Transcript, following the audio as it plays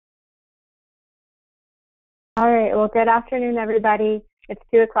All right, well, good afternoon, everybody. It's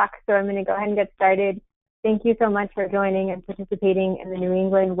 2 o'clock, so I'm going to go ahead and get started. Thank you so much for joining and participating in the New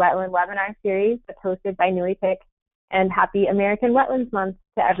England Wetland webinar series that's hosted by NEIWPCC, and happy American Wetlands Month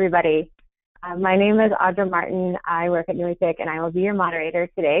to everybody. My name is Audra Martin. I work at NEIWPCC, and I will be your moderator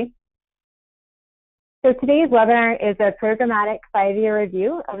today. So today's webinar is a programmatic 5-year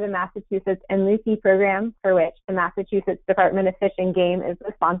review of the Massachusetts NEIWPCC program, for which the Massachusetts Department of Fish and Game is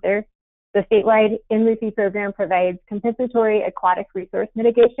the sponsor. The statewide NEIWPCC program provides compensatory aquatic resource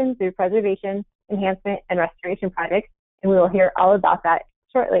mitigation through preservation, enhancement, and restoration projects, and we will hear all about that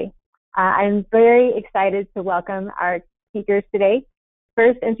shortly. I'm very excited to welcome our speakers today.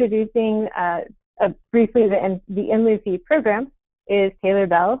 First, introducing briefly the NEIWPCC program is Taylor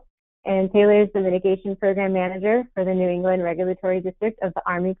Bell, and Taylor is the Mitigation Program Manager for the New England Regulatory District of the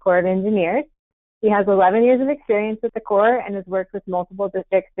Army Corps of Engineers. He has 11 years of experience with the Corps and has worked with multiple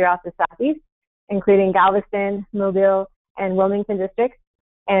districts throughout the Southeast, including Galveston, Mobile, and Wilmington districts.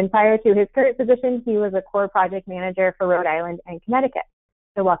 And prior to his current position, he was a Corps project manager for Rhode Island and Connecticut.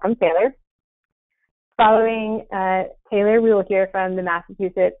 So welcome, Taylor. Following Taylor, we will hear from the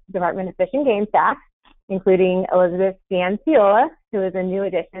Massachusetts Department of Fish and Game staff, including Elisabeth Cianciola, who is a new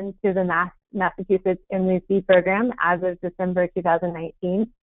addition to the Massachusetts NEIWPCC program as of December 2019.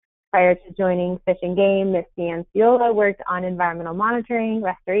 Prior to joining Fish and Game, Ms. Cianciola worked on environmental monitoring,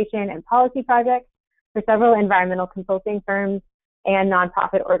 restoration, and policy projects for several environmental consulting firms and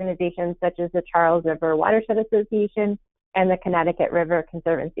nonprofit organizations such as the Charles River Watershed Association and the Connecticut River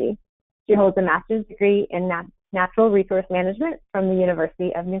Conservancy. She holds a master's degree in natural resource management from the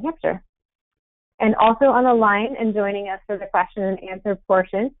University of New Hampshire. And also on the line and joining us for the question and answer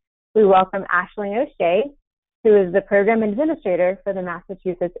portion, we welcome Aisling O'Shea, who is the program administrator for the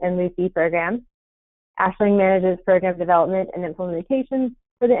Massachusetts NEIWPCC program. Aisling manages program development and implementation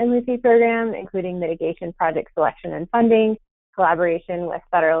for the NEIWPCC program, including mitigation project selection and funding, collaboration with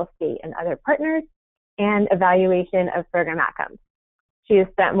federal, state, and other partners, and evaluation of program outcomes. She has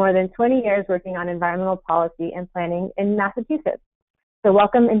spent more than 20 years working on environmental policy and planning in Massachusetts. So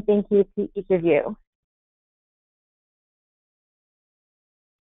welcome and thank you to each of you.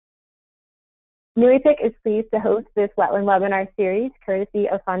 NEIWPCC is pleased to host this wetland webinar series courtesy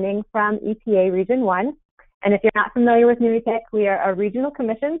of funding from EPA Region 1. And if you're not familiar with NEIWPCC, we are a regional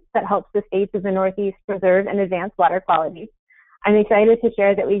commission that helps the states of the Northeast preserve and advance water quality. I'm excited to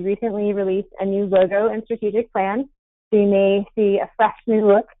share that we recently released a new logo and strategic plan. So you may see a fresh new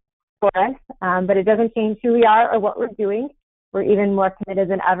look for us, but it doesn't change who we are or what we're doing. We're even more committed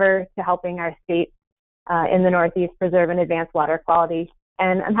than ever to helping our states in the Northeast preserve and advance water quality.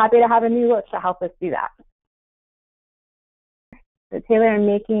 And I'm happy to have a new look to help us do that. So Taylor, I'm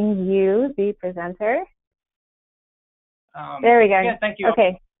making you the presenter. There we go. Yeah, thank you.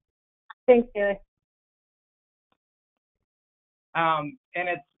 Okay. Thanks, Taylor. And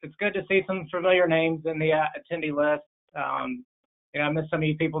it's good to see some familiar names in the attendee list. I miss some of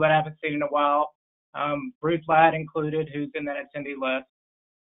you people that I haven't seen in a while. Ruth Ladd included, who's in that attendee list.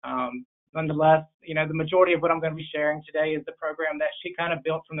 Nonetheless, the majority of what I'm going to be sharing today is the program that she kind of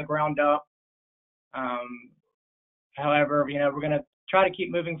built from the ground up. However, we're going to try to keep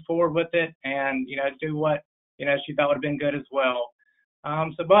moving forward with it and, do what, she thought would have been good as well.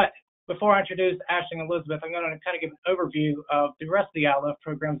 But before I introduce Aisling and Elisabeth, I'm going to kind of give an overview of the rest of the ILF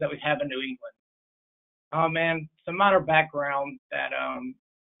programs that we have in New England. And some minor background that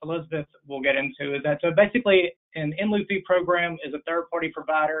Elisabeth will get into is that, so basically an NEIWPCC program is a third-party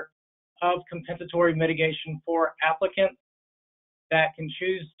provider of compensatory mitigation for applicants that can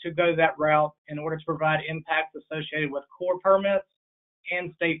choose to go that route in order to provide impacts associated with Corps permits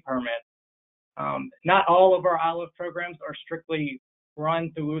and state permits. Not all of our ILF programs are strictly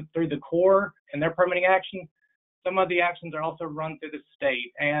run through the Corps and their permitting action. Some of the actions are also run through the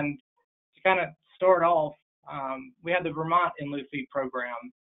state. And to kind of start off, we have the Vermont NEIWPCC program.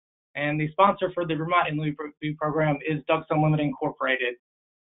 And the sponsor for the Vermont NEIWPCC program is Ducks Unlimited Incorporated.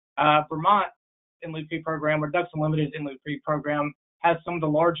 Vermont NEIWPCC program, or Ducks Unlimited NEIWPCC program, has some of the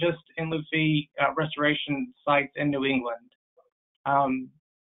largest NEIWPCC restoration sites in New England.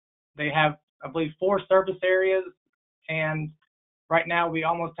 They have, I believe, 4 service areas, and right now we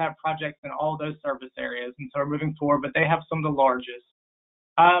almost have projects in all those service areas, and so we're moving forward, but they have some of the largest.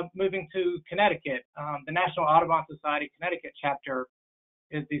 Moving to Connecticut, the National Audubon Society Connecticut chapter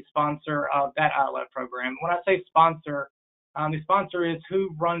is the sponsor of that ILF program. When I say sponsor, the sponsor is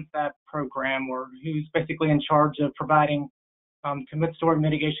who runs that program, or who's basically in charge of providing compensatory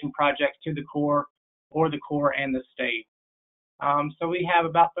mitigation projects to the Corps, or the Corps and the state. So we have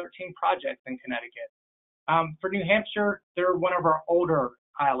about 13 projects in Connecticut. For New Hampshire, they're one of our older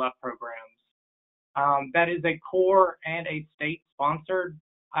ILF programs. That is a core and a state-sponsored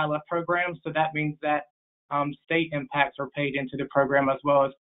ILF program, so that means that state impacts are paid into the program as well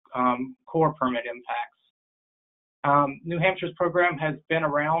as core permit impacts. New Hampshire's program has been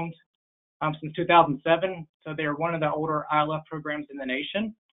around since 2007, so they are one of the older ILF programs in the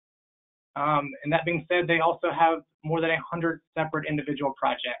nation. And that being said, they also have more than 100 separate individual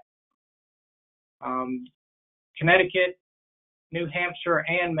projects. Connecticut, New Hampshire,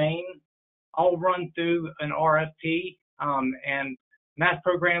 and Maine all run through an RFP, and Mass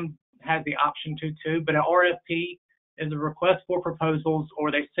program has the option to too, but an RFP is a request for proposals,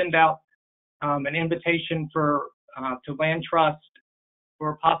 or they send out an invitation for to land trust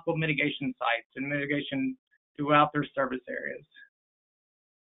for possible mitigation sites and mitigation throughout their service areas.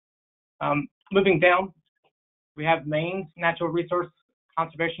 Moving down, we have Maine's Natural Resource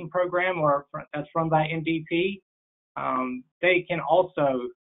Conservation Program, or that's run by NDP. They can also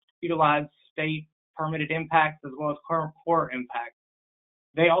utilize state permitted impacts as well as core impacts.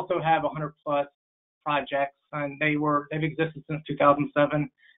 They also have 100+ projects, and they've existed since 2007,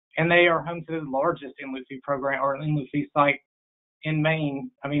 and they are home to the largest inland fee program or inland fee site in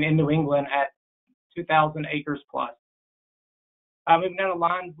in New England at 2,000 acres plus. Moving down the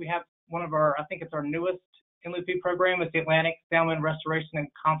line, we have one of our, I think it's our newest inland fee program. It's the Atlantic Salmon Restoration and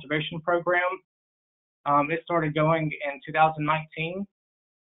Conservation Program. It started going in 2019.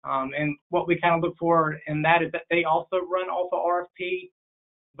 And what we kind of look for in that is that they also run off of RFP,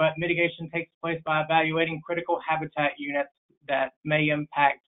 but mitigation takes place by evaluating critical habitat units that may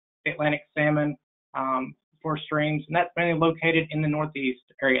impact the Atlantic salmon for streams, and that's mainly located in the northeast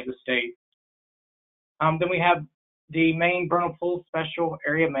area of the state. Then we have the Maine Vernal Pool Special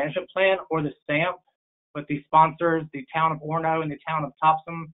Area Management Plan, or the SAMP, with the sponsors, the town of Orono and the town of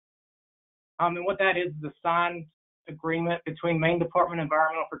Topsom. And what that is a signed agreement between Maine Department of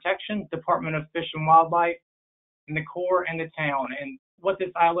Environmental Protection, Department of Fish and Wildlife, and the Corps and the town. And what this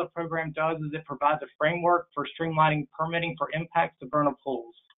ILF program does is it provides a framework for streamlining permitting for impacts to vernal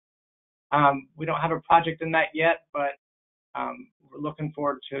pools. We don't have a project in that yet, but we're looking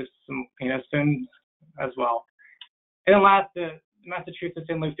forward to some, soon as well. And then last, the Massachusetts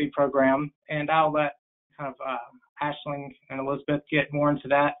Inland Fee Program, and I'll let kind of Aisling and Elisabeth get more into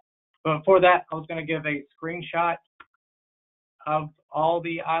that. But before that, I was going to give a screenshot of all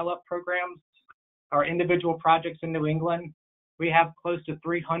the ILF programs, our individual projects in New England. We have close to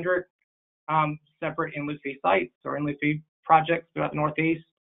 300 separate inland fee sites or inland fee projects throughout the Northeast.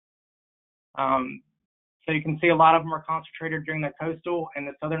 So you can see a lot of them are concentrated during the coastal and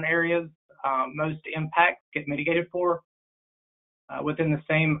the southern areas. Most impacts get mitigated for within the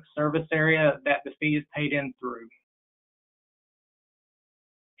same service area that the fee is paid in through.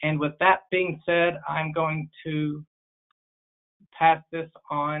 And with that being said, I'm going to pass this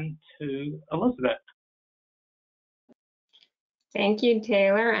on to Elisabeth. Thank you,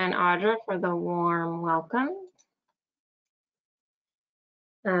 Taylor and Audra, for the warm welcome.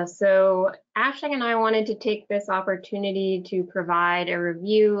 So Aisling and I wanted to take this opportunity to provide a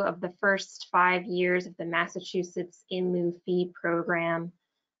review of the first 5 years of the Massachusetts In Lieu Fee Program.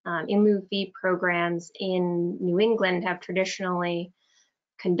 In Lieu Fee programs in New England have traditionally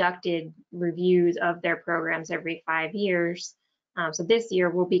conducted reviews of their programs every 5 years. So this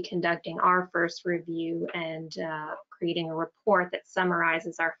year we'll be conducting our first review and creating a report that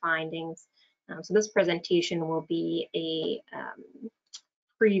summarizes our findings. So this presentation will be a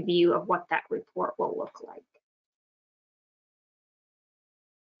preview of what that report will look like.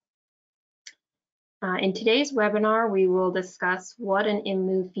 In today's webinar, we will discuss what an in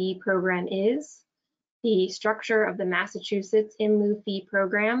lieu fee program is, the structure of the Massachusetts In Lieu Fee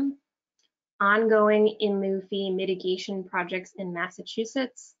Program, ongoing in lieu fee mitigation projects in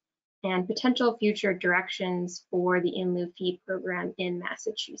Massachusetts, and potential future directions for the in lieu fee program in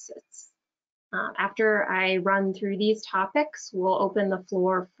Massachusetts. After I run through these topics, we'll open the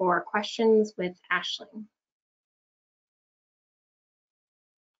floor for questions with Aisling.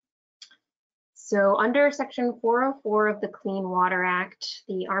 So under Section 404 of the Clean Water Act,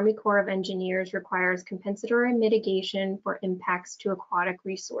 the Army Corps of Engineers requires compensatory mitigation for impacts to aquatic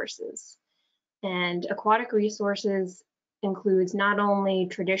resources. And aquatic resources includes not only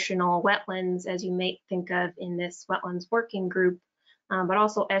traditional wetlands, as you may think of in this wetlands working group, but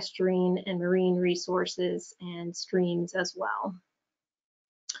also estuarine and marine resources and streams as well.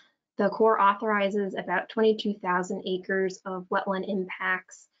 The Corps authorizes about 22,000 acres of wetland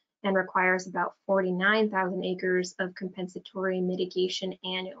impacts and requires about 49,000 acres of compensatory mitigation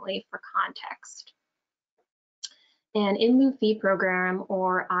annually for context. An in lieu fee program,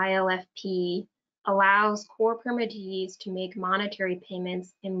 or ILFP, allows core permittees to make monetary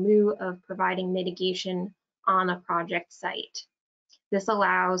payments in lieu of providing mitigation on a project site. This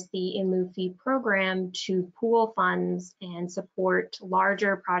allows the In Lieu Fee program to pool funds and support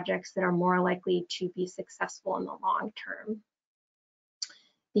larger projects that are more likely to be successful in the long term.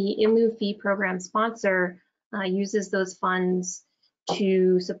 The In Lieu Fee program sponsor uses those funds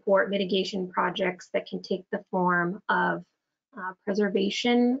to support mitigation projects that can take the form of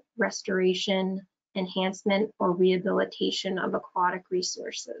preservation, restoration, enhancement, or rehabilitation of aquatic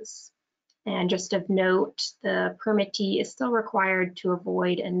resources. And just of note, the permittee is still required to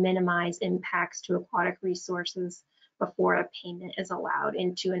avoid and minimize impacts to aquatic resources before a payment is allowed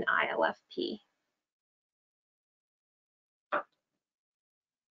into an ILFP.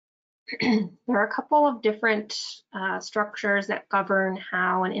 There are a couple of different structures that govern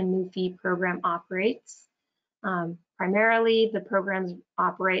how an In Lieu Fee program operates. Primarily, the programs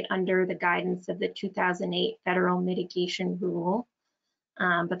operate under the guidance of the 2008 Federal Mitigation Rule,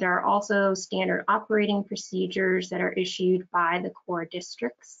 but there are also standard operating procedures that are issued by the core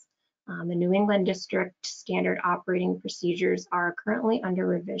districts. The New England District standard operating procedures are currently under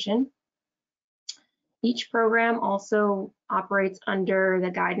revision. Each program also operates under the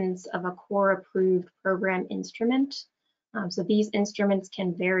guidance of a core approved program instrument. So these instruments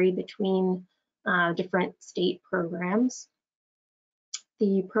can vary between different state programs.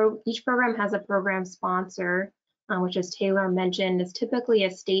 Each program has a program sponsor, which, as Taylor mentioned, is typically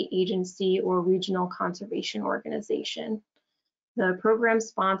a state agency or regional conservation organization. The program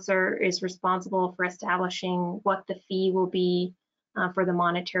sponsor is responsible for establishing what the fee will be for the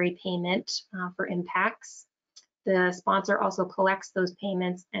monetary payment for impacts. The sponsor also collects those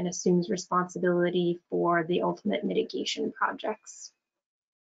payments and assumes responsibility for the ultimate mitigation projects.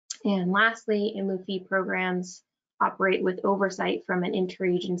 And lastly, In Lieu Fee programs operate with oversight from an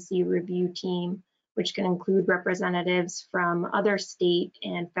interagency review team, which can include representatives from other state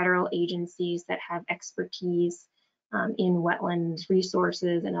and federal agencies that have expertise in wetland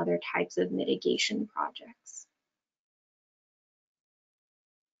resources and other types of mitigation projects.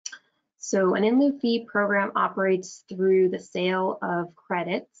 So an In Lieu Fee program operates through the sale of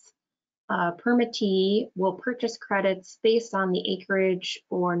credits. A permittee will purchase credits based on the acreage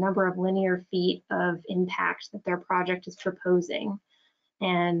or number of linear feet of impact that their project is proposing.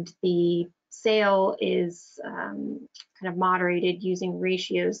 And the sale is kind of moderated using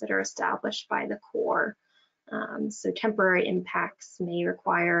ratios that are established by the core. So temporary impacts may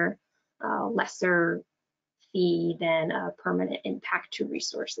require a lesser fee than a permanent impact to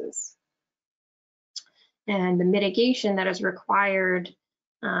resources. And the mitigation that is required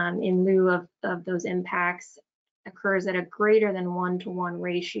in lieu of those impacts occurs at a greater than 1-to-1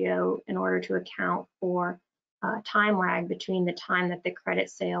 ratio in order to account for time lag between the time that the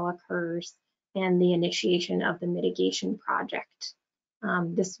credit sale occurs and the initiation of the mitigation project.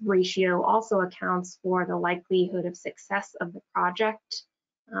 This ratio also accounts for the likelihood of success of the project.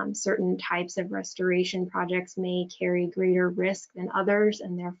 Certain types of restoration projects may carry greater risk than others,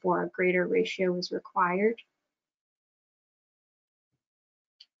 and therefore a greater ratio is required.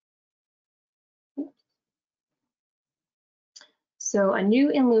 So a new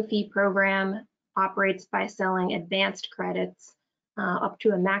In Lieu Fee program operates by selling advanced credits up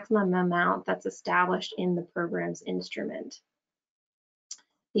to a maximum amount that's established in the program's instrument.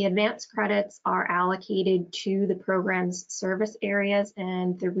 The advanced credits are allocated to the program's service areas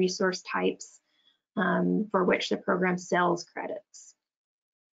and the resource types for which the program sells credits.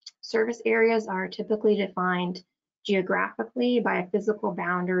 Service areas are typically defined geographically by a physical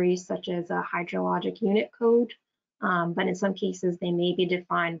boundary such as a hydrologic unit code, but in some cases they may be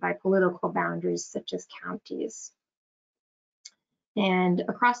defined by political boundaries such as counties. And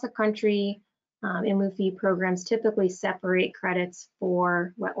across the country, In Lieu Fee programs typically separate credits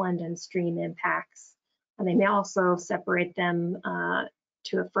for wetland and stream impacts. And they may also separate them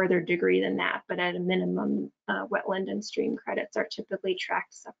to a further degree than that, but at a minimum, wetland and stream credits are typically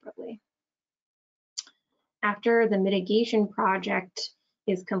tracked separately. After the mitigation project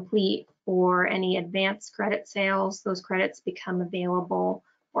is complete for any advanced credit sales, those credits become available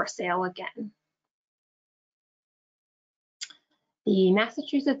for sale again. The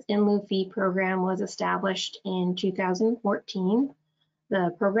Massachusetts In Lieu Fee program was established in 2014.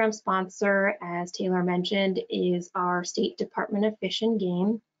 The program sponsor, as Taylor mentioned, is our State Department of Fish and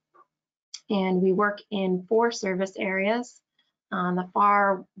Game. And we work in 4 service areas. On the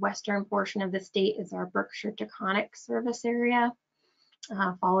far western portion of the state is our Berkshire-Taconic service area,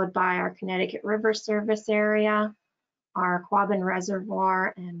 followed by our Connecticut River service area, our Quabbin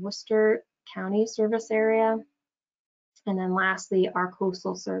Reservoir and Worcester County service area, and then lastly, our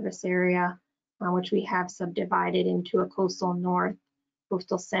coastal service area, which we have subdivided into a coastal north,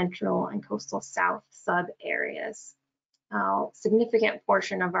 coastal central, and coastal south sub areas. A significant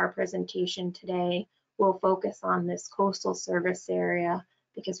portion of our presentation today will focus on this coastal service area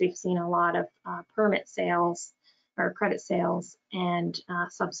because we've seen a lot of permit sales or credit sales and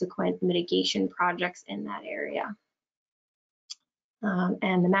subsequent mitigation projects in that area.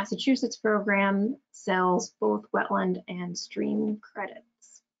 And the Massachusetts program sells both wetland and stream credits.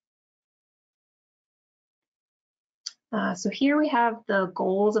 So here we have the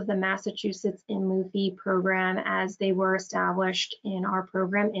goals of the Massachusetts in lieu fee program as they were established in our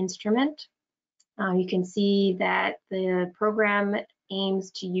program instrument. You can see that the program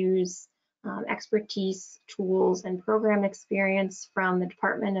aims to use expertise, tools, and program experience from the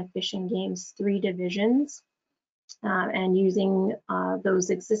Department of Fish and Game's 3 divisions, and using those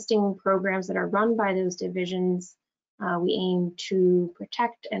existing programs that are run by those divisions, we aim to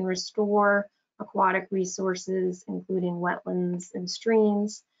protect and restore aquatic resources, including wetlands and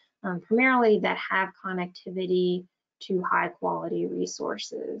streams, primarily that have connectivity to high quality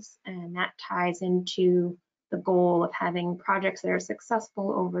resources. And that ties into the goal of having projects that are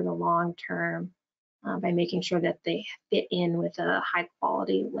successful over the long term by making sure that they fit in with a high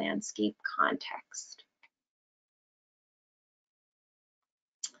quality landscape context.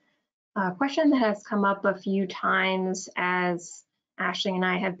 A question that has come up a few times as Ashley and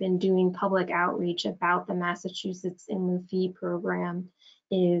I have been doing public outreach about the Massachusetts in lieu fee program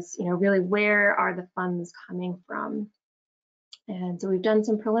is, really where are the funds coming from? And so we've done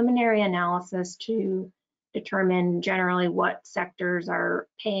some preliminary analysis to determine generally what sectors are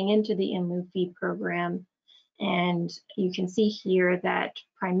paying into the in lieu fee program. And you can see here that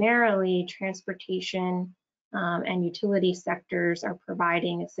primarily transportation and utility sectors are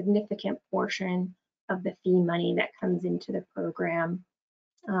providing a significant portion of the fee money that comes into the program.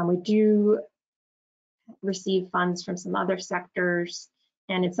 We do receive funds from some other sectors,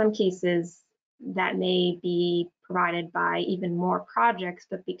 and in some cases that may be provided by even more projects,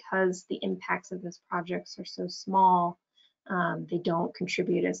 but because the impacts of those projects are so small, they don't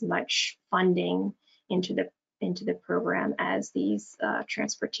contribute as much funding into the program as these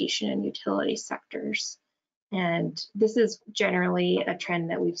transportation and utility sectors. And this is generally a trend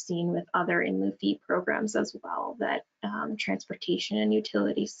that we've seen with other in lieu fee programs as well, that transportation and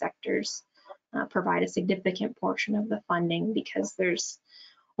utility sectors provide a significant portion of the funding because there's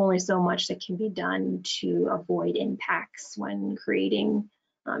only so much that can be done to avoid impacts when creating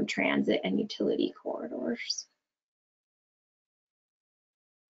transit and utility corridors.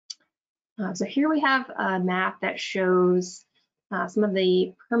 So here we have a map that shows some of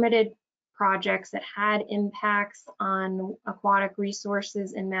the permitted projects that had impacts on aquatic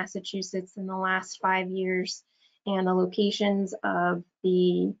resources in Massachusetts in the last 5 years, and the locations of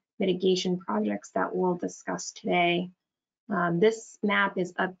the mitigation projects that we'll discuss today. This map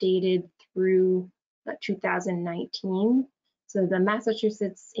is updated through 2019. So the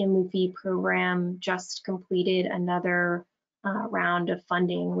Massachusetts in lieu fee program just completed another round of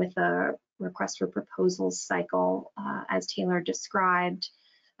funding with a request for proposals cycle, as Taylor described.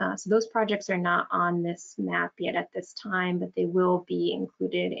 So those projects are not on this map yet at this time, but they will be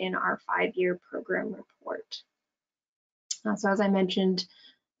included in our 5-year program report. So as I mentioned,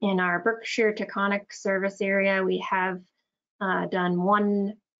 in our Berkshire Taconic service area, we have done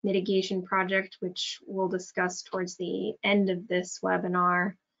one mitigation project, which we'll discuss towards the end of this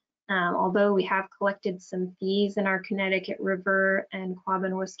webinar. Although we have collected some fees in our Connecticut River and Quabbin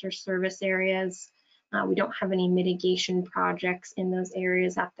and Worcester service areas, we don't have any mitigation projects in those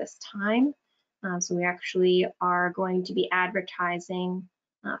areas at this time. So we actually are going to be advertising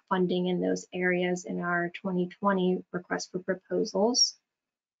funding in those areas in our 2020 request for proposals.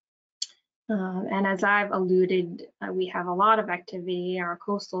 And as I've alluded, we have a lot of activity in our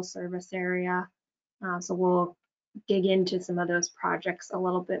coastal service area. So we'll dig into some of those projects a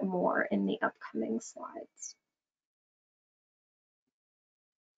little bit more in the upcoming slides.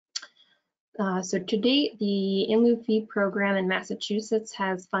 So to date, the in lieu fee program in Massachusetts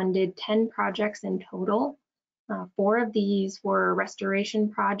has funded 10 projects in total. 4 of these were restoration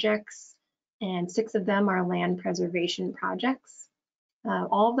projects, and 6 of them are land preservation projects.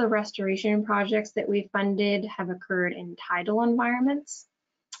 All the restoration projects that we funded have occurred in tidal environments,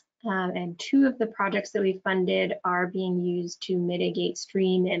 and 2 of the projects that we funded are being used to mitigate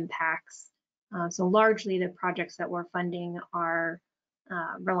stream impacts. So largely the projects that we're funding are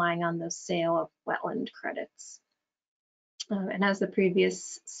relying on the sale of wetland credits. And as the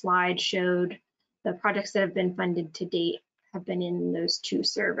previous slide showed, the projects that have been funded to date have been in those 2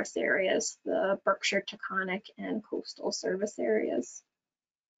 service areas, the Berkshire Taconic and coastal service areas.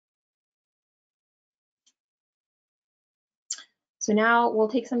 So now we'll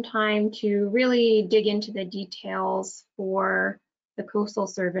take some time to really dig into the details for the coastal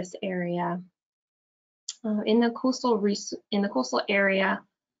service area. In the coastal area,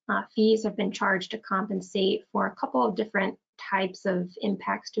 fees have been charged to compensate for a couple of different types of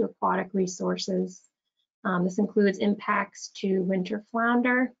impacts to aquatic resources. This includes impacts to winter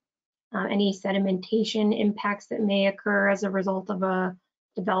flounder, any sedimentation impacts that may occur as a result of a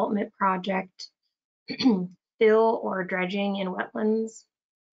development project, fill or dredging in wetlands,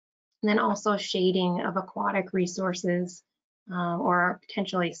 and then also shading of aquatic resources or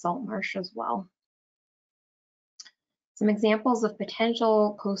potentially salt marsh as well. Some examples of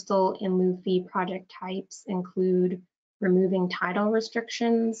potential coastal in lieu fee project types include removing tidal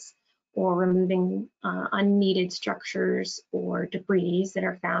restrictions or removing unneeded structures or debris that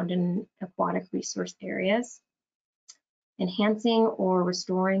are found in aquatic resource areas, enhancing or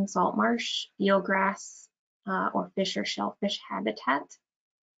restoring salt marsh, eelgrass, or fish or shellfish habitat,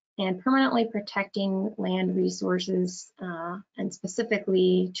 and permanently protecting land resources and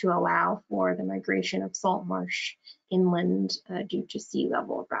specifically to allow for the migration of salt marsh inland due to sea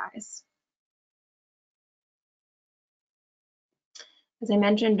level rise. As I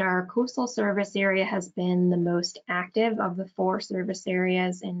mentioned, our coastal service area has been the most active of the 4 service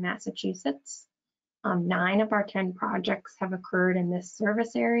areas in Massachusetts. 9 of our 10 projects have occurred in this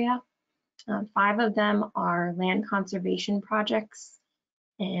service area. 5 of them are land conservation projects,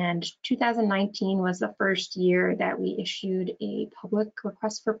 and 2019 was the first year that we issued a public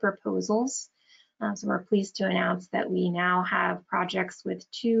request for proposals. So we're pleased to announce that we now have projects with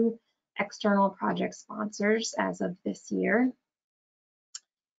 2 external project sponsors as of this year.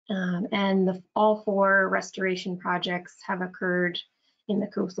 And all 4 restoration projects have occurred in the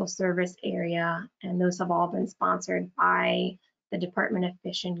coastal service area, and those have all been sponsored by the Department of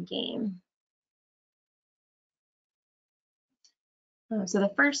Fish and Game. So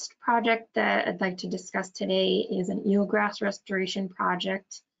the first project that I'd like to discuss today is an eelgrass restoration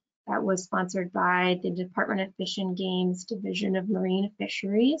project that was sponsored by the Department of Fish and Game's Division of Marine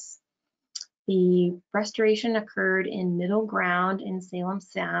Fisheries. The restoration occurred in Middle Ground in Salem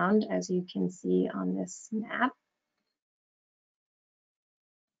Sound, as you can see on this map.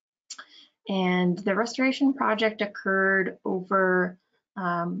 And the restoration project occurred over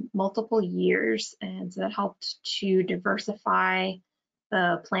multiple years, and so that helped to diversify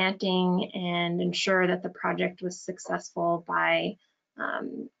the planting and ensure that the project was successful by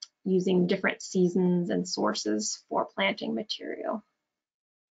using different seasons and sources for planting material.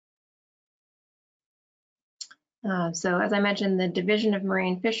 So as I mentioned, the Division of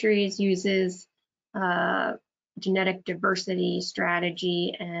Marine Fisheries uses genetic diversity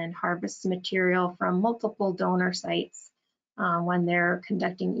strategy and harvests material from multiple donor sites when they're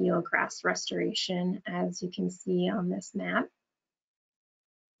conducting eelgrass restoration, as you can see on this map.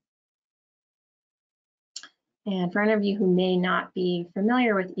 And for any of you who may not be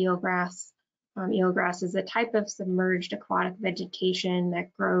familiar with eelgrass, eelgrass is a type of submerged aquatic vegetation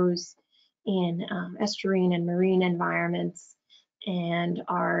that grows in estuarine and marine environments. And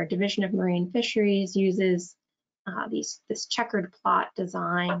our Division of Marine Fisheries uses this checkered plot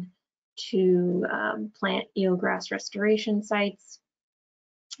design to plant eelgrass restoration sites.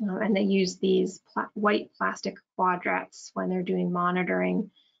 And they use these white plastic quadrats when they're doing monitoring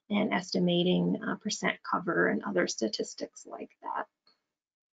and estimating percent cover and other statistics like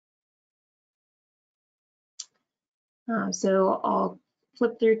that. So I'll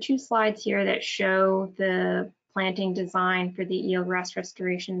flip through 2 slides here that show the planting design for the eelgrass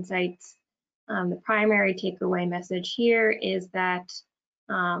restoration sites. The primary takeaway message here is that,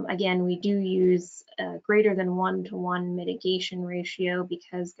 again, we do use a greater than 1-to-1 mitigation ratio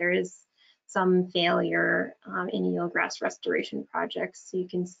because there is some failure in eelgrass restoration projects. So you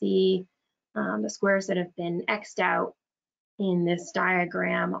can see the squares that have been X'd out in this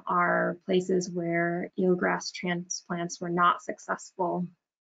diagram are places where eelgrass transplants were not successful.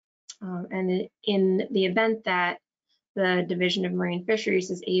 And in the event that the Division of Marine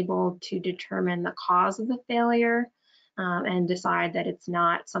Fisheries is able to determine the cause of the failure and decide that it's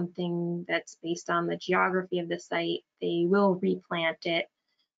not something that's based on the geography of the site, they will replant it.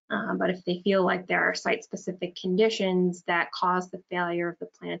 But if they feel like there are site-specific conditions that cause the failure of the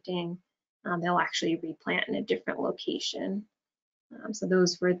planting, they'll actually replant in a different location. So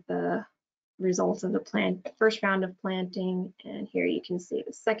those were the results of the first round of planting, and here you can see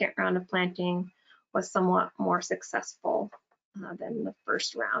the second round of planting was somewhat more successful than the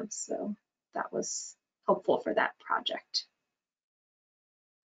first round, so that was helpful for that project.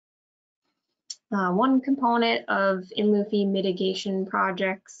 One component of in lieu fee mitigation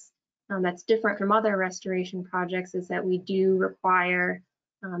projects that's different from other restoration projects is that we do require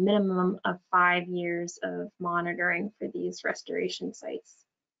a minimum of 5 years of monitoring for these restoration sites.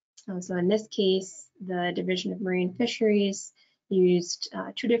 So in this case, the Division of Marine Fisheries used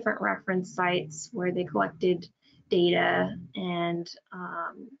 2 different reference sites where they collected data and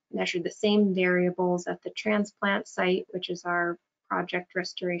measured the same variables at the transplant site, which is our project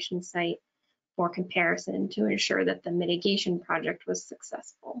restoration site, for comparison to ensure that the mitigation project was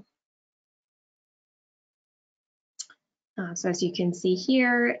successful. So as you can see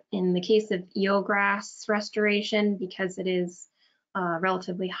here, in the case of eelgrass restoration, because it is a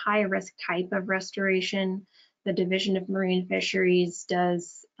relatively high risk type of restoration, the Division of Marine Fisheries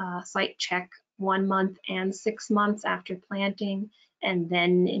does site check 1 month and 6 months after planting, and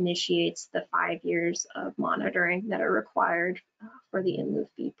then initiates the 5 years of monitoring that are required for the in lieu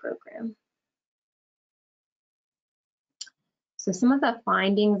fee program. So some of the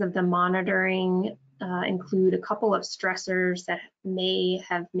findings of the monitoring include a couple of stressors that may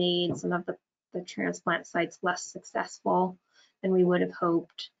have made some of the transplant sites less successful than we would have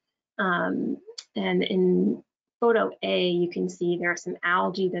hoped. And in photo A, you can see there's some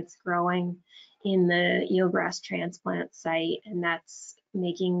algae that's growing in the eelgrass transplant site, and that's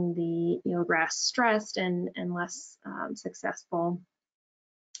making the eelgrass stressed and less successful.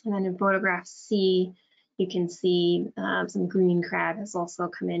 And then in photograph C, you can see some green crab has also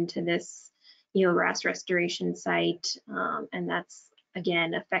come into this eelgrass restoration site, and that's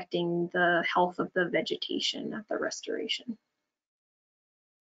again affecting the health of the vegetation at the restoration.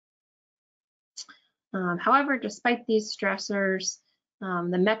 However, despite these stressors,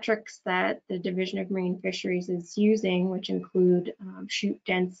 the metrics that the Division of Marine Fisheries is using, which include chute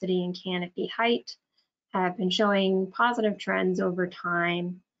density and canopy height, have been showing positive trends over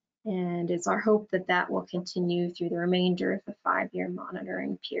time, and it's our hope that that will continue through the remainder of the 5-year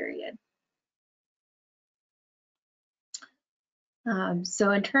monitoring period.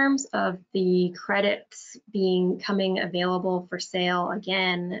 So in terms of the credits coming available for sale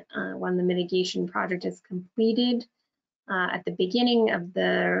again when the mitigation project is completed, at the beginning of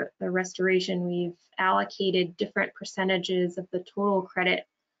the restoration, we've allocated different percentages of the total credit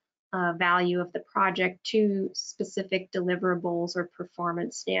value of the project to specific deliverables or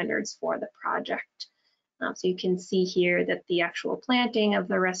performance standards for the project. So you can see here that the actual planting of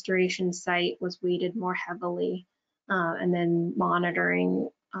the restoration site was weighted more heavily, and then monitoring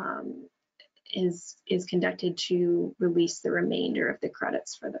is conducted to release the remainder of the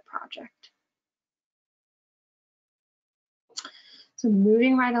credits for the project. So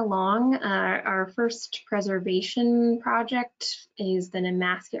moving right along, our first preservation project is the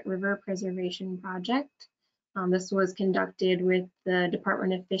Nemasket River Preservation Project. This was conducted with the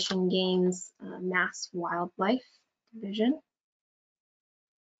Department of Fish and Game's Mass Wildlife Division.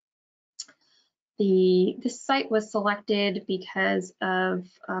 This site was selected because of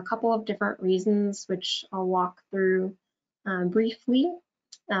a couple of different reasons, which I'll walk through briefly.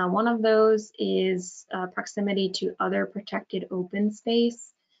 One of those is proximity to other protected open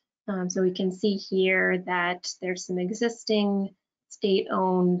space. So we can see here that there's some existing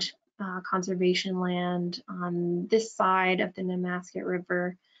state-owned conservation land on this side of the Nemasket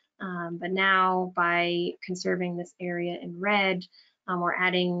River, but now by conserving this area in red, we're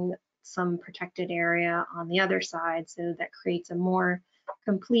adding some protected area on the other side, so that creates a more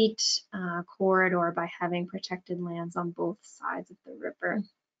complete corridor by having protected lands on both sides of the river.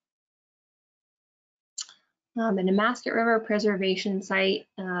 The Nemasket River Preservation Site,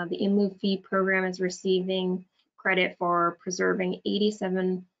 the in lieu fee program is receiving credit for preserving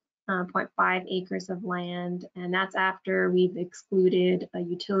 87.5 acres of land, and that's after we've excluded a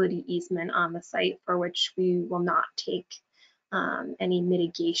utility easement on the site for which we will not take any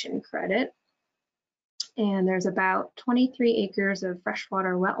mitigation credit. And there's about 23 acres of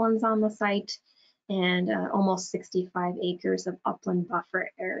freshwater wetlands on the site and almost 65 acres of upland buffer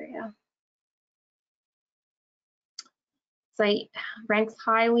area. Site ranks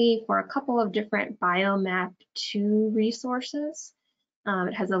highly for a couple of different Biomap 2 resources.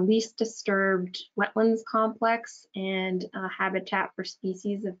 It has a least disturbed wetlands complex and habitat for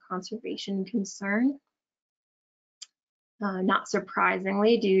species of conservation concern. Not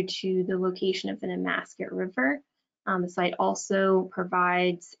surprisingly, due to the location of the Nemasket River, the site also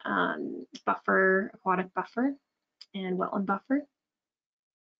provides aquatic buffer and wetland buffer.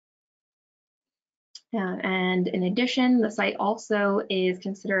 And in addition, the site also is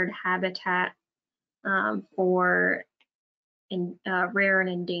considered habitat for rare and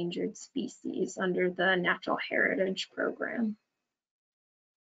endangered species under the Natural Heritage Program.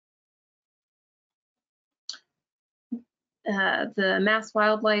 The Mass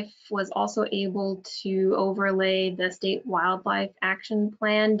Wildlife was also able to overlay the State Wildlife Action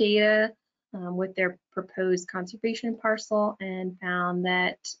Plan data with their proposed conservation parcel and found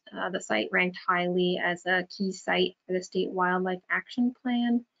that the site ranked highly as a key site for the State Wildlife Action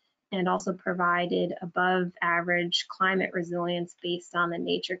Plan and also provided above average climate resilience based on the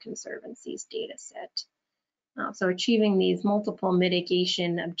Nature Conservancy's data set. So achieving these multiple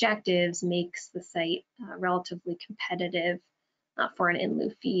mitigation objectives makes the site relatively competitive for an in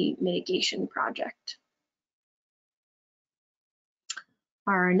lieu fee mitigation project.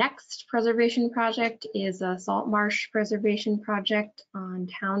 Our next preservation project is a salt marsh preservation project on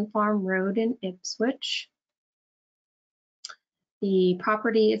Town Farm Road in Ipswich. The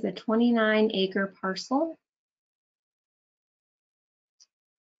property is a 29-acre parcel.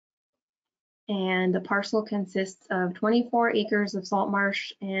 And the parcel consists of 24 acres of salt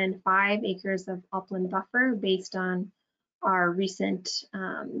marsh and 5 acres of upland buffer based on our recent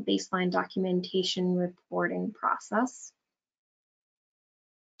baseline documentation reporting process.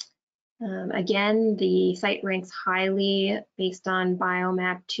 Again, the site ranks highly based on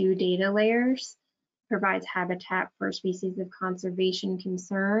Biomap 2 data layers, provides habitat for species of conservation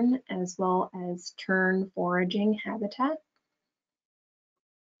concern, as well as tern foraging habitat.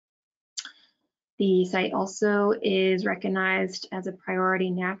 The site also is recognized as a priority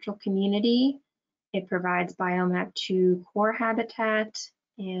natural community. It provides Biomap 2 core habitat,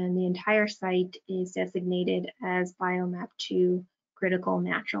 and the entire site is designated as Biomap 2 critical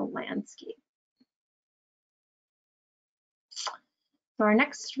natural landscape. So our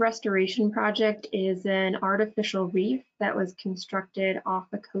next restoration project is an artificial reef that was constructed off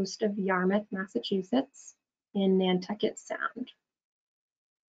the coast of Yarmouth, Massachusetts in Nantucket Sound.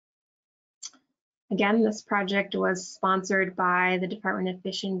 Again, this project was sponsored by the Department of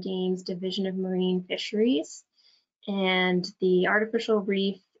Fish and Game's Division of Marine Fisheries, and the artificial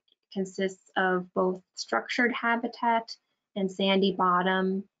reef consists of both structured habitat and sandy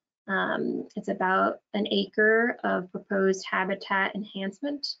bottom. It's about an acre of proposed habitat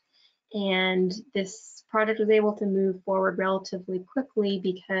enhancement, and this project was able to move forward relatively quickly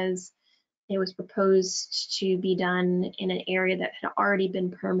because it was proposed to be done in an area that had already been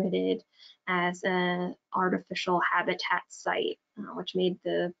permitted as an artificial habitat site, which made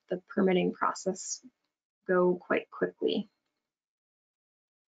the permitting process go quite quickly.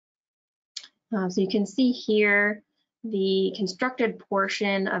 So you can see here the constructed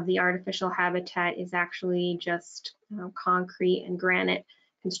portion of the artificial habitat is actually just concrete and granite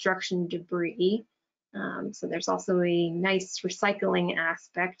construction debris. So there's also a nice recycling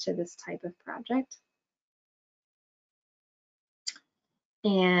aspect to this type of project.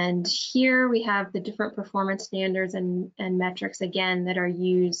 And here we have the different performance standards and metrics, again, that are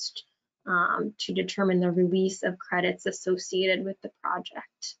used to determine the release of credits associated with the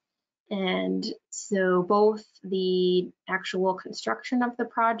project. And so both the actual construction of the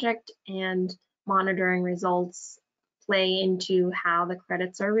project and monitoring results play into how the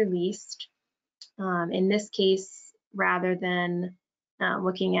credits are released. In this case, rather than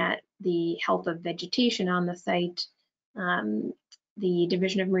looking at the health of vegetation on the site, the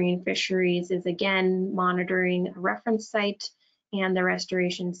Division of Marine Fisheries is again monitoring a reference site and the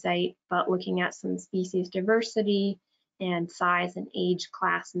restoration site, but looking at some species diversity and size and age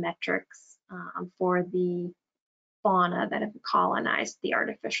class metrics for the fauna that have colonized the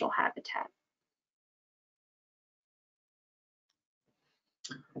artificial habitat.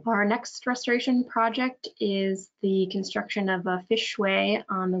 Our next restoration project is the construction of a fishway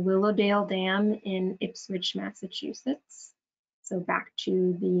on the Willowdale Dam in Ipswich, Massachusetts. So back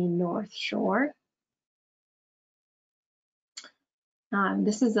to the North Shore.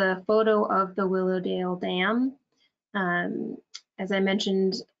 This is a photo of the Willowdale Dam. As I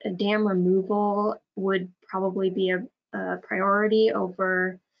mentioned, a dam removal would probably be a priority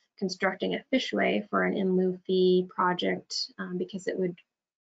over constructing a fishway for an in lieu fee project because it would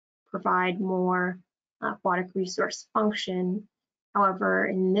provide more aquatic resource function. However,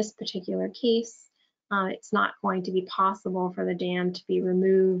 in this particular case, it's not going to be possible for the dam to be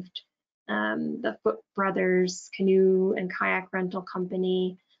removed. The Foote Brothers Canoe and Kayak Rental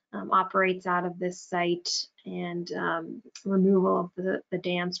Company operates out of this site, and removal of the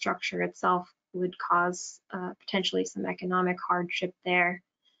dam structure itself would cause potentially some economic hardship there.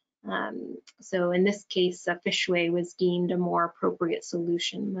 So in this case, a fishway was deemed a more appropriate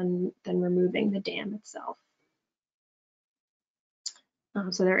solution than removing the dam itself.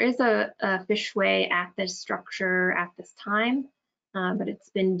 So there is a fishway at this structure at this time, but it's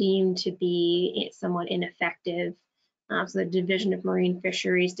been deemed to be somewhat ineffective. So the Division of Marine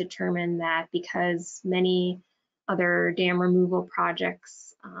Fisheries determined that because many other dam removal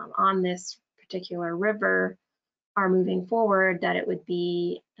projects on this particular river are moving forward, that it would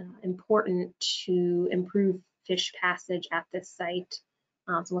be important to improve fish passage at this site.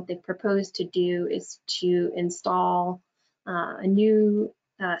 So what they've proposed to do is to install a new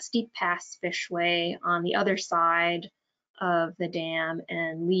steep pass fishway on the other side of the dam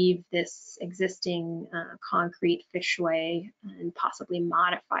and leave this existing concrete fishway and possibly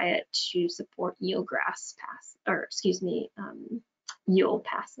modify it to support eelgrass pass, or excuse me, eel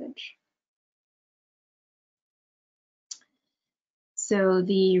passage. So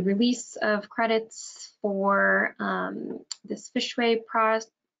the release of credits for this fishway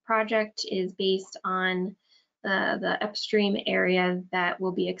project is based on the upstream area that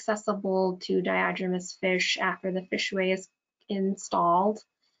will be accessible to diadromous fish after the fishway is installed.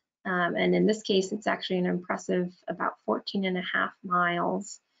 And in this case, it's actually an impressive about 14.5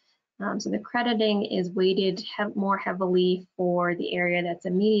 miles. So the crediting is weighted more heavily for the area that's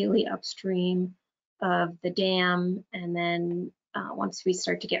immediately upstream of the dam, and then once we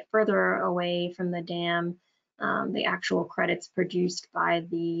start to get further away from the dam, the actual credits produced by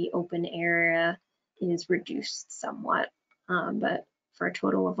the open area is reduced somewhat, but for a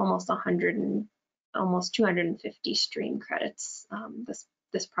total of almost 250 stream credits,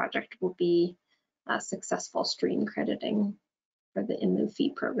 this project will be a successful stream crediting for the in lieu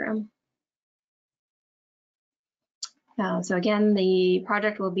fee program. So again, the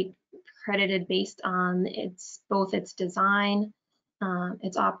project will be credited based on both its design,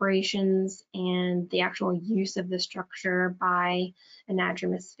 its operations, and the actual use of the structure by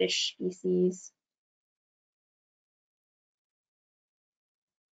anadromous fish species.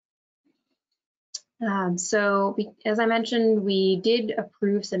 As I mentioned, we did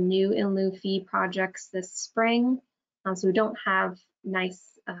approve some new in lieu fee projects this spring. So we don't have nice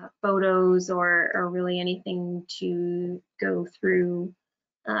photos or really anything to go through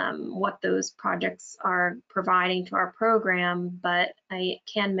what those projects are providing to our program, but I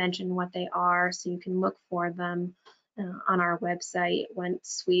can mention what they are so you can look for them on our website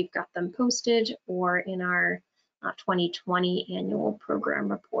once we've got them posted or in our 2020 annual program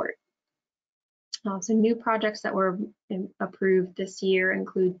report. So new projects that were approved this year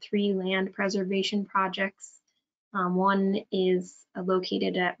include 3 land preservation projects. One is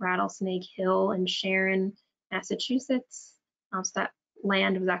located at Rattlesnake Hill in Sharon, Massachusetts. So that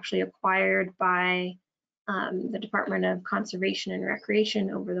land was actually acquired by the Department of Conservation and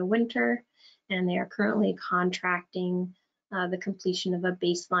Recreation over the winter, and they are currently contracting the completion of a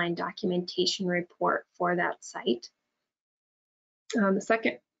baseline documentation report for that site. The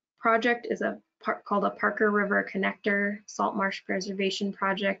second project is called a Parker River Connector Salt Marsh Preservation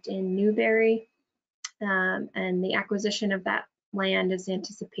Project in Newberry, and the acquisition of that land is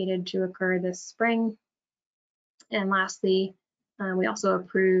anticipated to occur this spring. And lastly, we also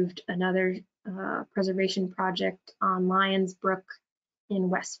approved another preservation project on Lyons Brook in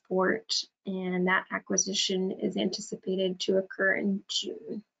Westport, and that acquisition is anticipated to occur in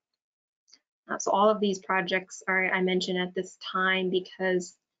June. So all of these projects are, I mentioned at this time,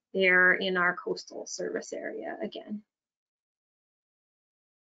 because they're in our coastal service area again.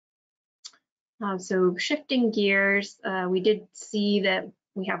 So shifting gears, we did see that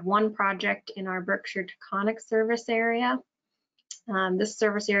we have one project in our Berkshire Taconic service area. This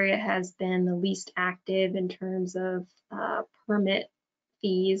service area has been the least active in terms of permit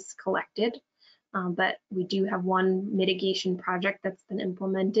fees collected, but we do have one mitigation project that's been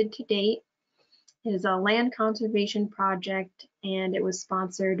implemented to date. It is a land conservation project, and it was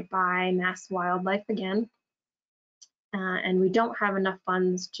sponsored by Mass Wildlife again. And we don't have enough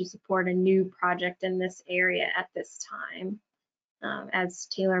funds to support a new project in this area at this time. As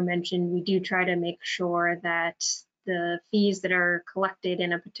Taylor mentioned, we do try to make sure that the fees that are collected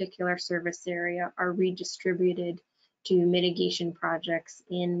in a particular service area are redistributed to mitigation projects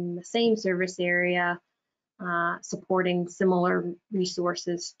in the same service area, supporting similar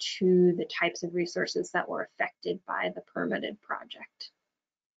resources to the types of resources that were affected by the permitted project.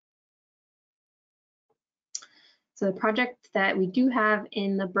 So the project that we do have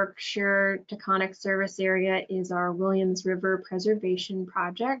in the Berkshire Taconic service area is our Williams River Preservation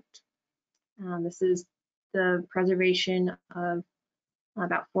Project. This is the preservation of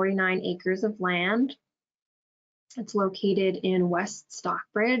about 49 acres of land. It's located in West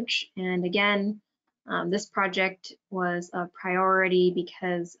Stockbridge, and again, this project was a priority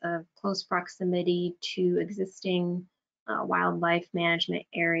because of close proximity to existing wildlife management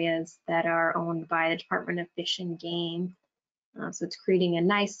areas that are owned by the Department of Fish and Game. So it's creating a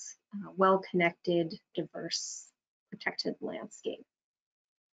nice, well-connected, diverse, protected landscape.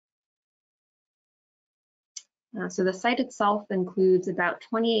 So the site itself includes about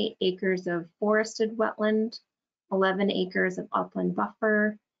 28 acres of forested wetland, 11 acres of upland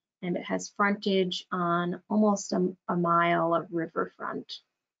buffer, and it has frontage on almost a mile of riverfront.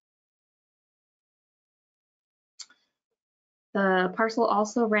 The parcel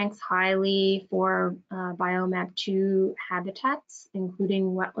also ranks highly for Biomap 2 habitats,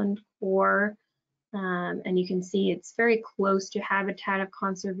 including wetland core, and you can see it's very close to habitat of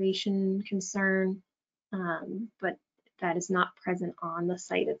conservation concern, but that is not present on the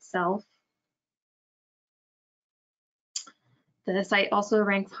site itself. The site also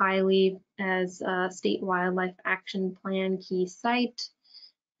ranks highly as a State Wildlife Action Plan key site,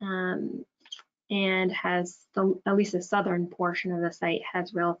 and has at least the southern portion of the site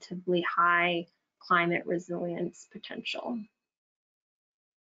has relatively high climate resilience potential.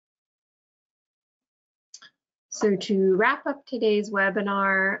 So to wrap up today's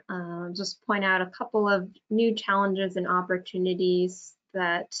webinar, just point out a couple of new challenges and opportunities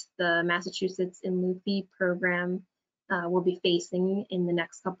that the Massachusetts in Lieu fee program will be facing in the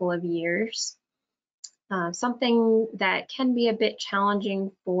next couple of years. Something that can be a bit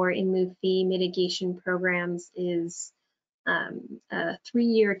challenging for in lieu fee mitigation programs is a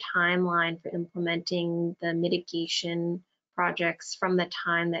 3-year timeline for implementing the mitigation projects from the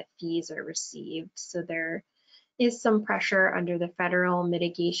time that fees are received. So there is some pressure under the federal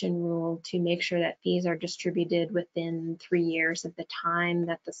mitigation rule to make sure that fees are distributed within 3 years of the time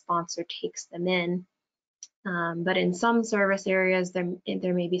that the sponsor takes them in. But in some service areas, there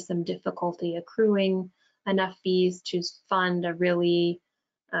may be some difficulty accruing enough fees to fund a really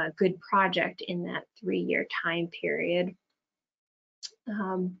good project in that 3-year time period.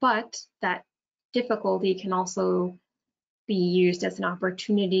 But that difficulty can also be used as an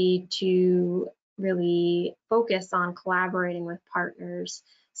opportunity to really focus on collaborating with partners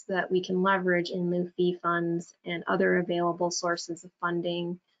so that we can leverage in lieu fee funds and other available sources of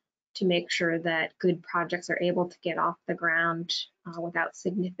funding to make sure that good projects are able to get off the ground without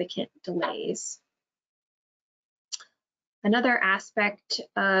significant delays. Another aspect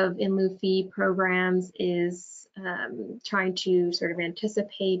of in lieu fee programs is trying to sort of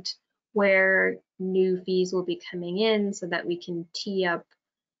anticipate where new fees will be coming in so that we can tee up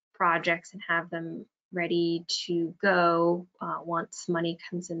projects and have them ready to go once money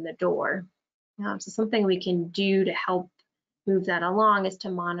comes in the door. So something we can do to help move that along is to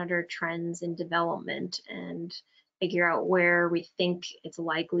monitor trends in development and figure out where we think it's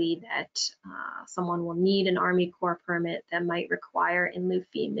likely that someone will need an Army Corps permit that might require in lieu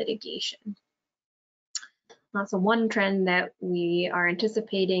fee mitigation. So one trend that we are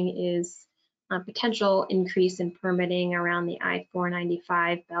anticipating is a potential increase in permitting around the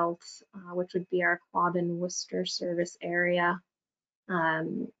I-495 belt, which would be our Quabbin-Worcester service area.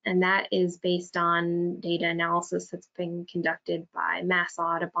 And that is based on data analysis that's been conducted by Mass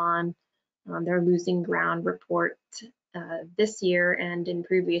Audubon. Their losing ground report this year and in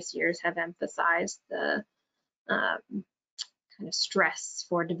previous years have emphasized the kind of stress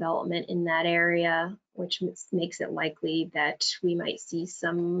for development in that area, which makes it likely that we might see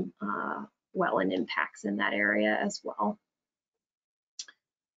some wetland impacts in that area as well.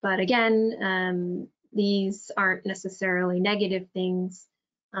 But again, these aren't necessarily negative things.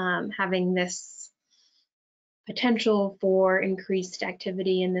 Having this potential for increased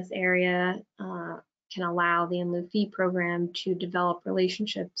activity in this area can allow the in lieu fee program to develop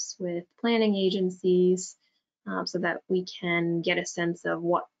relationships with planning agencies so that we can get a sense of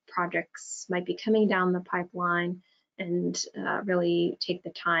what projects might be coming down the pipeline and really take the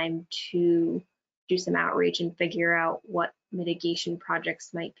time to do some outreach and figure out what mitigation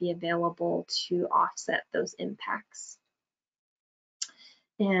projects might be available to offset those impacts.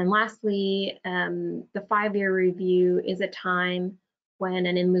 And lastly, the 5-year review is a time when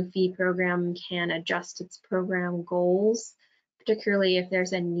an in lieu fee program can adjust its program goals, particularly if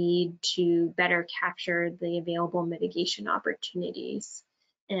there's a need to better capture the available mitigation opportunities.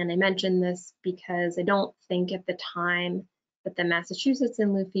 And I mention this because I don't think at the time that the Massachusetts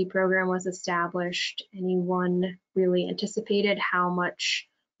in lieu fee program was established, anyone really anticipated how much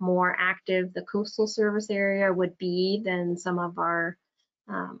more active the coastal service area would be than some of our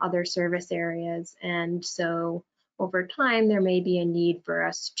other service areas. And so over time, there may be a need for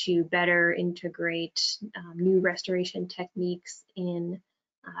us to better integrate new restoration techniques in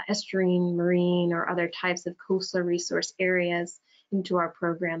estuarine, marine, or other types of coastal resource areas into our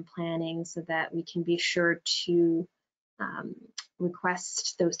program planning so that we can be sure to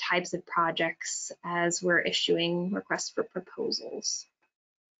request those types of projects as we're issuing requests for proposals.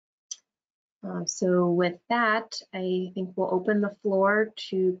 So with that, I think we'll open the floor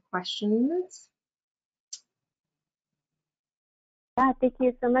to questions. Yeah, thank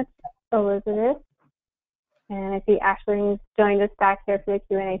you so much, Elisabeth. And I see Ashley's joined us back here for the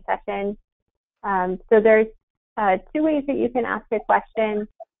Q&A session. So there's 2 ways that you can ask a question.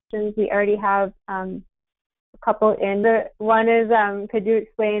 Since we already have a couple in. One is, could you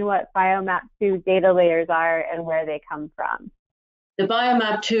explain what biomap2 data layers are and where they come from? The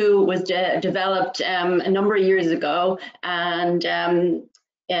biomap2 was developed a number of years ago, and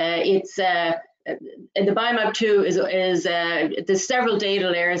it's the biomap2 is there's several data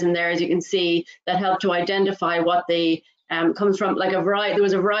layers in there, as you can see, that help to identify what the comes from. Like a variety, there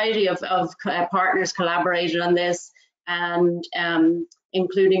was a variety of partners collaborated on this, and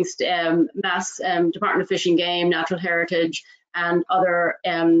including Mass Department of Fish and Game, Natural Heritage, and other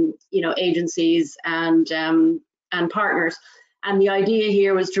agencies and partners. And the idea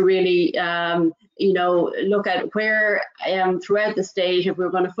here was to really look at where throughout the state, if we're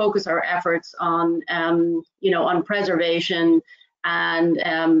going to focus our efforts on on preservation and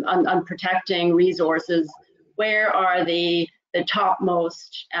on protecting resources, where are the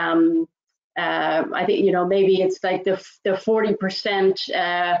topmost I think maybe it's like the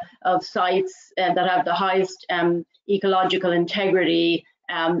 40% of sites that have the highest ecological integrity.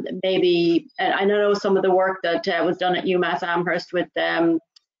 Maybe I know some of the work that was done at UMass Amherst with the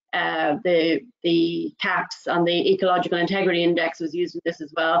caps on the ecological integrity index was used in this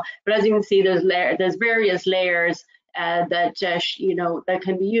as well. But as you can see, there's various layers that that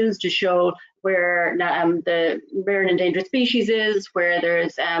can be used to show where the rare and endangered species is, where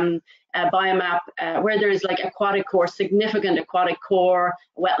there's a biomap, where there's like aquatic core, significant aquatic core,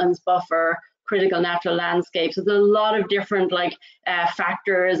 wetlands buffer, critical natural landscape. So there's a lot of different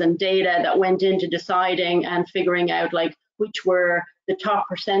factors and data that went into deciding and figuring out which were the top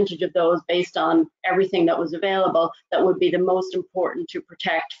percentage of those based on everything that was available that would be the most important to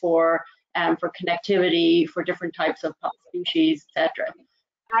protect for connectivity, for different types of species, etc.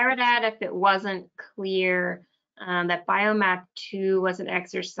 I would add, if it wasn't clear, that biomap2 was an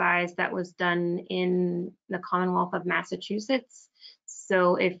exercise that was done in the Commonwealth of Massachusetts.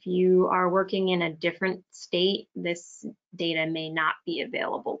 So if you are working in a different state, this data may not be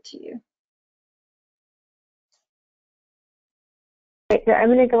available to you. Great. So I'm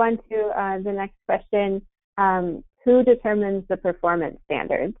going to go on to the next question. Who determines the performance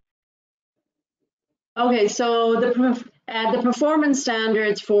standards? Okay, so the performance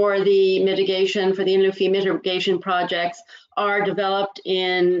standards for the mitigation, for the NEIWPCC mitigation projects are developed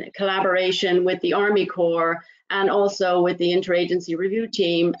in collaboration with the Army Corps and also with the interagency review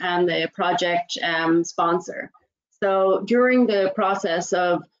team and the project sponsor. So during the process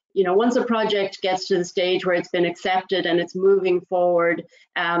of, once a project gets to the stage where it's been accepted and it's moving forward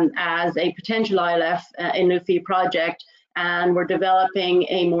as a potential ILF NEIWPCC project, and we're developing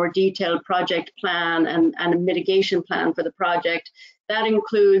a more detailed project plan and a mitigation plan for the project. That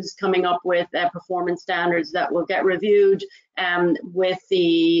includes coming up with performance standards that will get reviewed with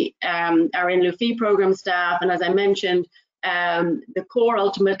our NEIWPCC program staff. And as I mentioned, the Corps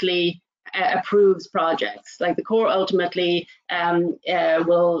ultimately approves projects. Like the Corps ultimately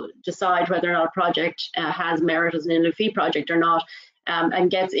will decide whether or not a project has merit as an NEIWPCC project or not,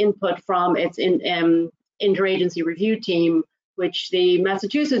 and gets input from its interagency review team, which the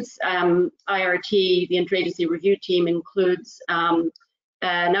Massachusetts IRT, the interagency review team, includes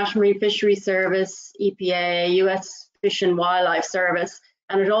National Marine Fisheries Service, EPA, U.S. Fish and Wildlife Service,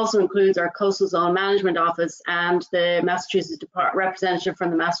 and it also includes our Coastal Zone Management Office and the Massachusetts representative from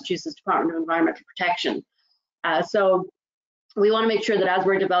the Massachusetts Department of Environmental Protection. So we want to make sure that as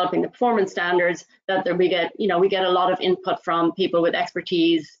we're developing the performance standards, that we get a lot of input from people with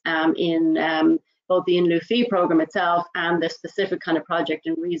expertise in both the NEIWPCC program itself and the specific kind of project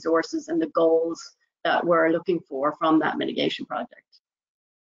and resources and the goals that we're looking for from that mitigation project.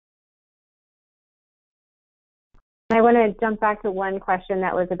 I want to jump back to one question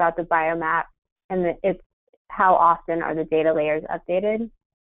that was about the biomap, and it's how often are the data layers updated?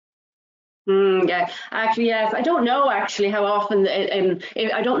 Yeah, actually, yes. I don't know actually how often.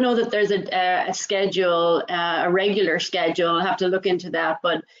 I don't know that there's a schedule, a regular schedule. I'll have to look into that.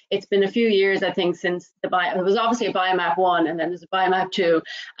 But it's been a few years, I think, since it was obviously a biomap 1, and then there's a biomap 2.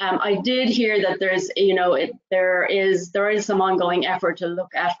 I did hear that there's, there is some ongoing effort to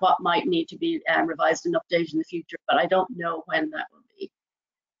look at what might need to be revised and updated in the future, but I don't know when that will be.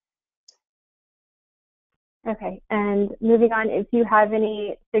 Okay, and moving on, if you have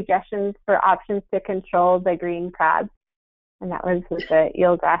any suggestions for options to control the green crabs, and that was with the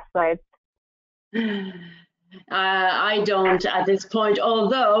eelgrass slides. I don't at this point,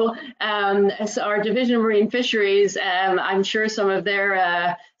 although as our Division of Marine Fisheries, I'm sure some of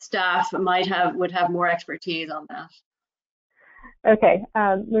their staff would have more expertise on that. Okay,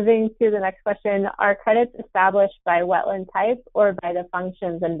 moving to the next question. Are credits established by wetland type or by the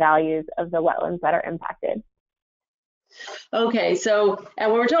functions and values of the wetlands that are impacted? Okay, so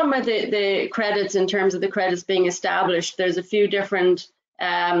when we're talking about the credits in terms of the credits being established, there's a few different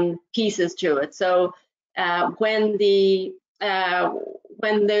pieces to it. So when a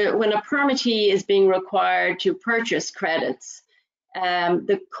permittee is being required to purchase credits,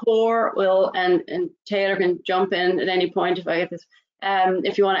 the Corps will, and Taylor can jump in at any point if I get this,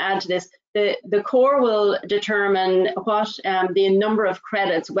 if you want to add to this, the Corps will determine what the number of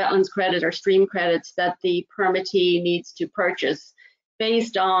credits, wetlands credit or stream credits, that the permittee needs to purchase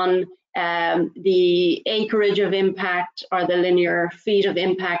based on the acreage of impact or the linear feet of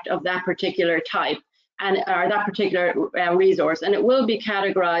impact of that particular type and or that particular resource. And it will be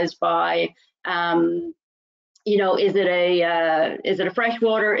categorized by you know, is it a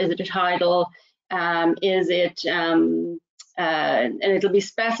freshwater? Is it a tidal? Is it and it'll be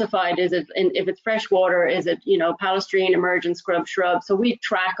specified. Is it if it's freshwater? Is it, you know, palestrine, emergent, scrub, shrub? So we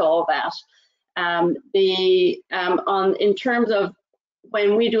track all that. In terms of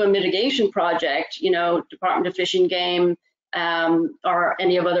when we do a mitigation project, you know, Department of Fish and Game or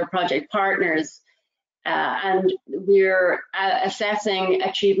any of other project partners, and we're assessing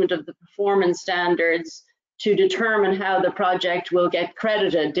achievement of the performance standards to determine how the project will get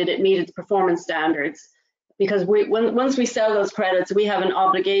credited. Did it meet its performance standards? Because once we sell those credits, we have an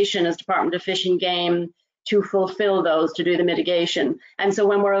obligation as Department of Fish and Game to fulfill those, to do the mitigation. And so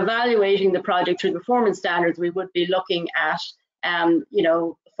when we're evaluating the project through the performance standards, we would be looking at, you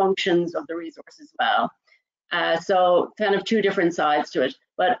know, functions of the resource as well. So kind of two different sides to it.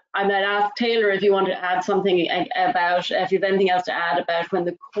 But I might ask Taylor if you want to add something about, if you have anything else to add about when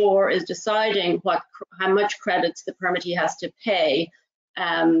the Corps is deciding how much credits the permittee has to pay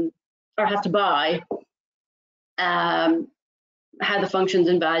or has to buy, how the functions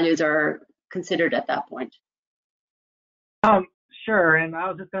and values are considered at that point. Sure, and I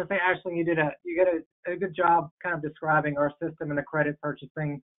was just going to say, Ashley, you did a good job kind of describing our system and the credit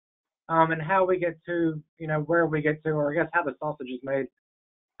purchasing, and how we get to, you know, where we get to, or I guess how the sausage is made.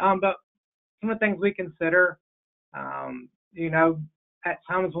 But some of the things we consider, you know, at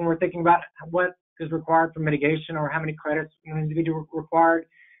times when we're thinking about what is required for mitigation or how many credits need to be required,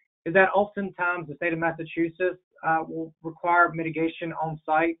 is that oftentimes the state of Massachusetts will require mitigation on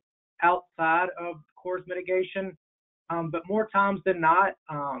site outside of Corps' mitigation. But more times than not,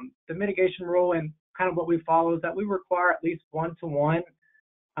 the mitigation rule and kind of what we follow is that we require at least 1-to-1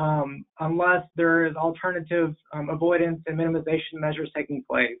 unless there is alternative avoidance and minimization measures taking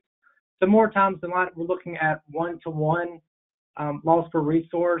place. So more times than not, we're looking at 1-to-1 loss per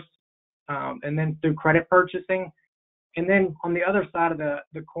resource, and then through credit purchasing. And then on the other side of the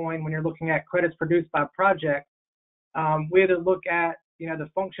coin, when you're looking at credits produced by project, we either look at, you know, the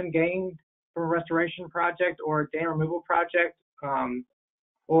function gained for a restoration project or a dam removal project,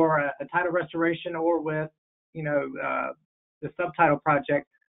 or a tidal restoration, or with, you know, the subtidal project.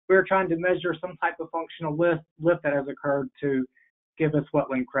 We're trying to measure some type of functional lift that has occurred to give us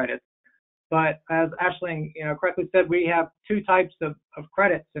wetland credits. But as Ashley, you know, correctly said, we have two types of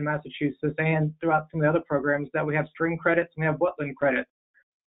credits in Massachusetts and throughout some of the other programs, that we have stream credits and we have wetland credits.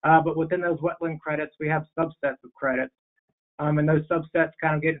 But within those wetland credits, we have subsets of credits. And those subsets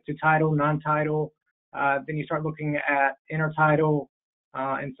kind of get into tidal, non-tidal. Then you start looking at intertidal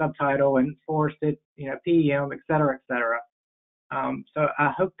and subtidal and forested, you know, PEM, et cetera, et cetera. So I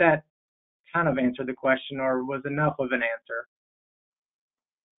hope that kind of answered the question or was enough of an answer.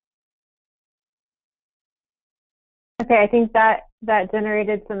 Okay, I think that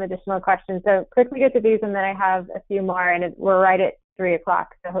generated some additional questions. So quickly get to these, and then I have a few more, and we're right at 3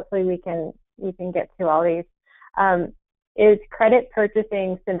 o'clock, so hopefully we can get to all these. Is credit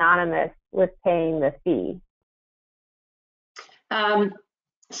purchasing synonymous with paying the fee?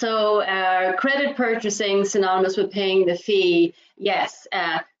 So credit purchasing synonymous with paying the fee? Yes.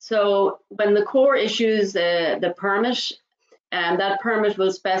 So when the Corps issues the permit, that permit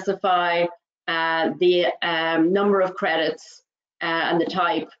will specify the number of credits and the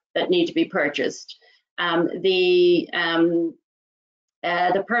type that need to be purchased. The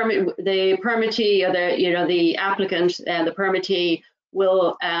permittee, or the applicant and the permittee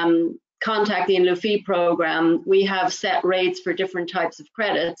will contact the NEIWPCC program. We have set rates for different types of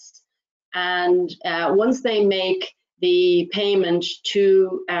credits, and once they make the payment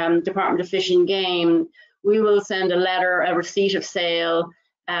to Department of Fish and Game, we will send a letter, a receipt of sale,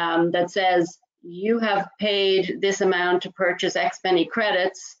 that says you have paid this amount to purchase X many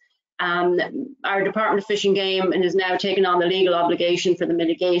credits. Our Department of Fish and Game is now taking on the legal obligation for the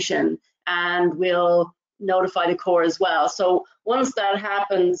mitigation, and will notify the Corps as well. So once that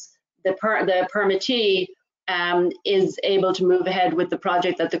happens, the permittee is able to move ahead with the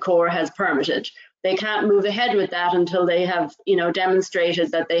project that the Corps has permitted. They can't move ahead with that until they have,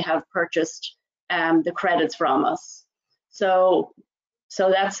 demonstrated that they have purchased the credits from us. So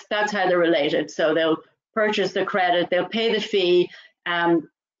that's how they're related. So they'll purchase the credit, they'll pay the fee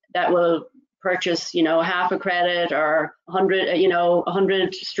that will purchase, half a credit or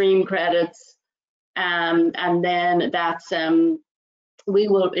 100 stream credits, and then that's we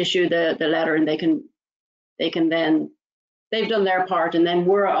will issue the letter, and they can then, they've done their part, and then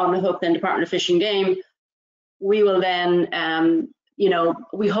we're on the hook. Then Department of Fish and Game, we will then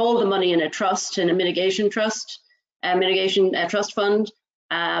we hold the money in a trust, in a mitigation trust, trust fund.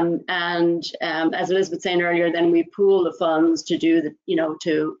 And as Elizabeth was saying earlier, then we pool the funds to do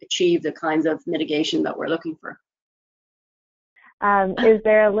to achieve the kinds of mitigation that we're looking for. Is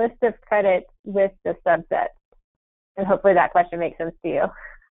there a list of credits with the subsets? And hopefully that question makes sense to you.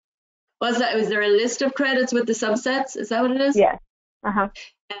 Was there a list of credits with the subsets? Is that what it is? Yes.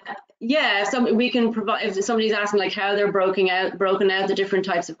 Yeah, we can provide, if somebody's asking like how they're broken out the different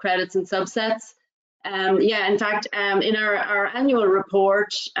types of credits and subsets. Yeah, in fact, in our annual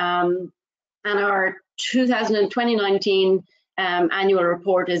report and our 2019 annual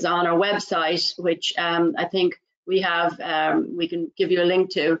report is on our website, which I think we can give you a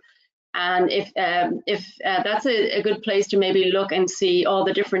link to. And if that's a good place to maybe look and see all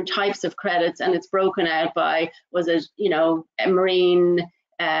the different types of credits, and it's broken out by, was it, a marine,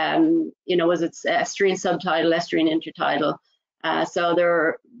 was it estuarine subtidal, estuarine intertidal. So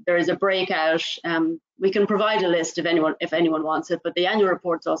there is a breakout. We can provide a list if anyone wants it, but the annual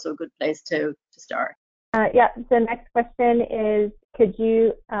report's also a good place to start. Yeah, the next question is, could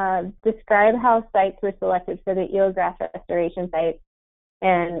you describe how sites were selected for the eelgrass restoration sites,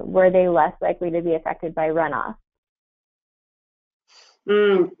 and were they less likely to be affected by runoff?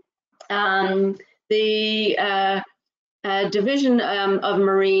 The Division of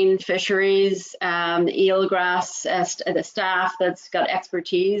Marine Fisheries, the eelgrass, the staff that's got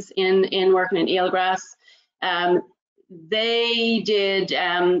expertise in working in eelgrass, they did,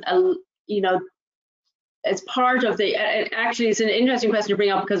 as part of the, actually it's an interesting question to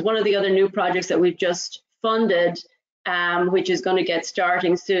bring up, because one of the other new projects that we've just funded, which is going to get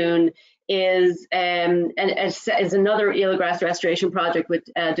starting soon, is another eelgrass restoration project with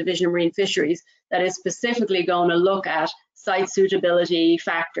Division of Marine Fisheries that is specifically going to look at site suitability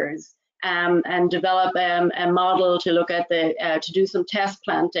factors and develop a model to look at to do some test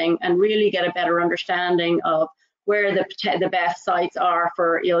planting and really get a better understanding of where the best sites are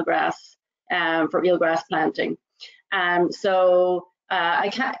for eelgrass planting. So I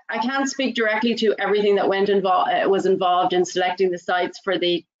can't speak directly to everything that was involved in selecting the sites for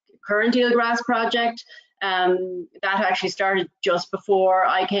the current eelgrass project. That actually started just before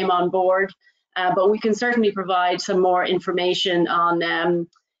I came on board, but we can certainly provide some more information on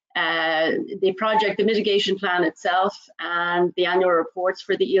the project, the mitigation plan itself, and the annual reports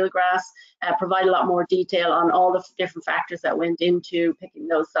for the eelgrass provide a lot more detail on all the different factors that went into picking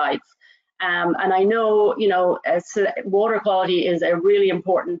those sites. And I know, water quality is a really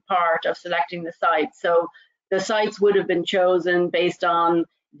important part of selecting the sites. So the sites would have been chosen based on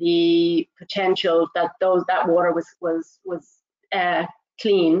the potential that that water was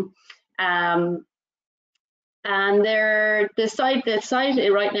clean. And the site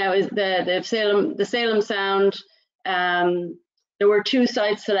right now is the Salem Sound. There were two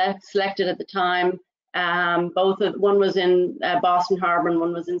sites selected at the time. One was in Boston Harbor and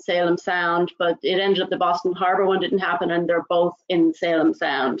one was in Salem Sound, but it ended up the Boston Harbor one didn't happen, and they're both in Salem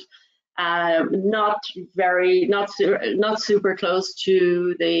Sound. Not super close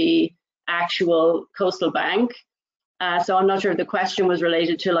to the actual coastal bank. So I'm not sure if the question was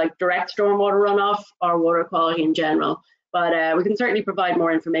related to like direct stormwater runoff or water quality in general, but we can certainly provide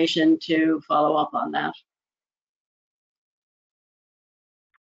more information to follow up on that.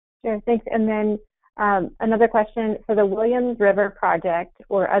 Sure, thanks. And then another question, for the Williams River project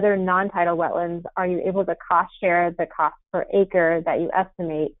or other non-tidal wetlands, are you able to cost share the cost per acre that you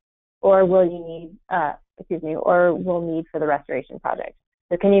estimate, or will you need, or will need for the restoration project?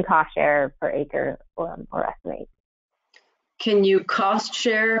 So can you cost share per acre or estimate? Can you cost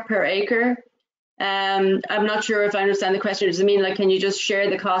share per acre? I'm not sure if I understand the question. Does it mean like, can you just share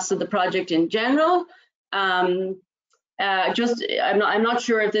the cost of the project in general? I'm not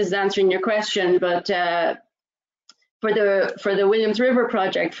sure if this is answering your question, but for the Williams River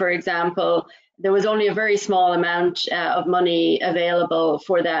project, for example, there was only a very small amount of money available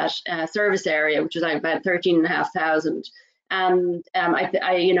for that service area, which is about 13,500. And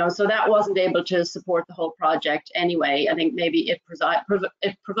so that wasn't able to support the whole project anyway. I think maybe it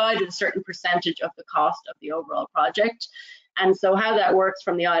provided a certain percentage of the cost of the overall project. And so how that works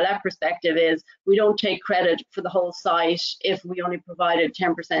from the ILF perspective is we don't take credit for the whole site if we only provided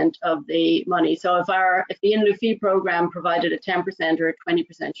 10% of the money. So if the NEIWPCC program provided a 10% or a 20%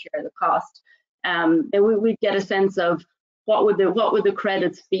 share of the cost, then we'd get a sense of what would the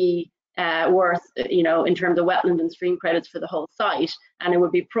credits be worth, in terms of wetland and stream credits for the whole site, and it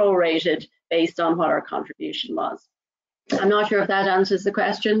would be prorated based on what our contribution was. I'm not sure if that answers the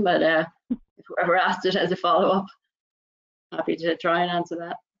question, but if whoever asked it as a follow-up, happy to try and answer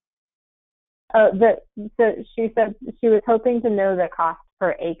that. So she said she was hoping to know the cost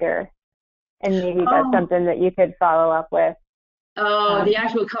per acre, and maybe that's something that you could follow up with. The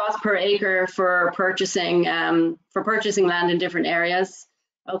actual cost per acre for purchasing land in different areas.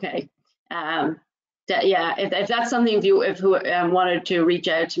 Okay. If that's something, if who wanted to reach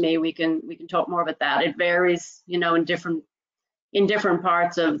out to me, we can talk more about that. It varies, in different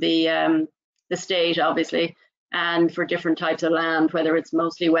parts of the state, obviously, and for different types of land, whether it's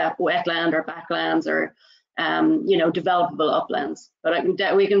mostly wetland or backlands or developable uplands. But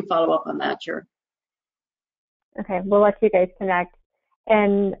we can follow up on that, sure. Okay, we'll let you guys connect.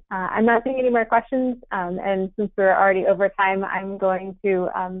 And I'm not seeing any more questions. And since we're already over time, I'm going to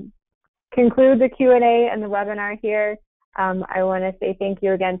conclude the Q&A and the webinar here. I want to say thank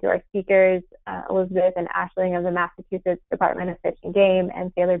you again to our speakers, Elisabeth and Aisling of the Massachusetts Department of Fish and Game,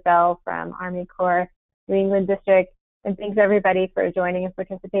 and Taylor Bell from Army Corps New England District. And thanks everybody for joining and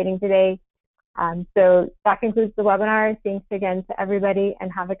participating today. So that concludes the webinar. Thanks again to everybody,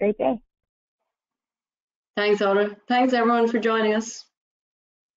 and have a great day. Thanks, Ola. Thanks everyone for joining us.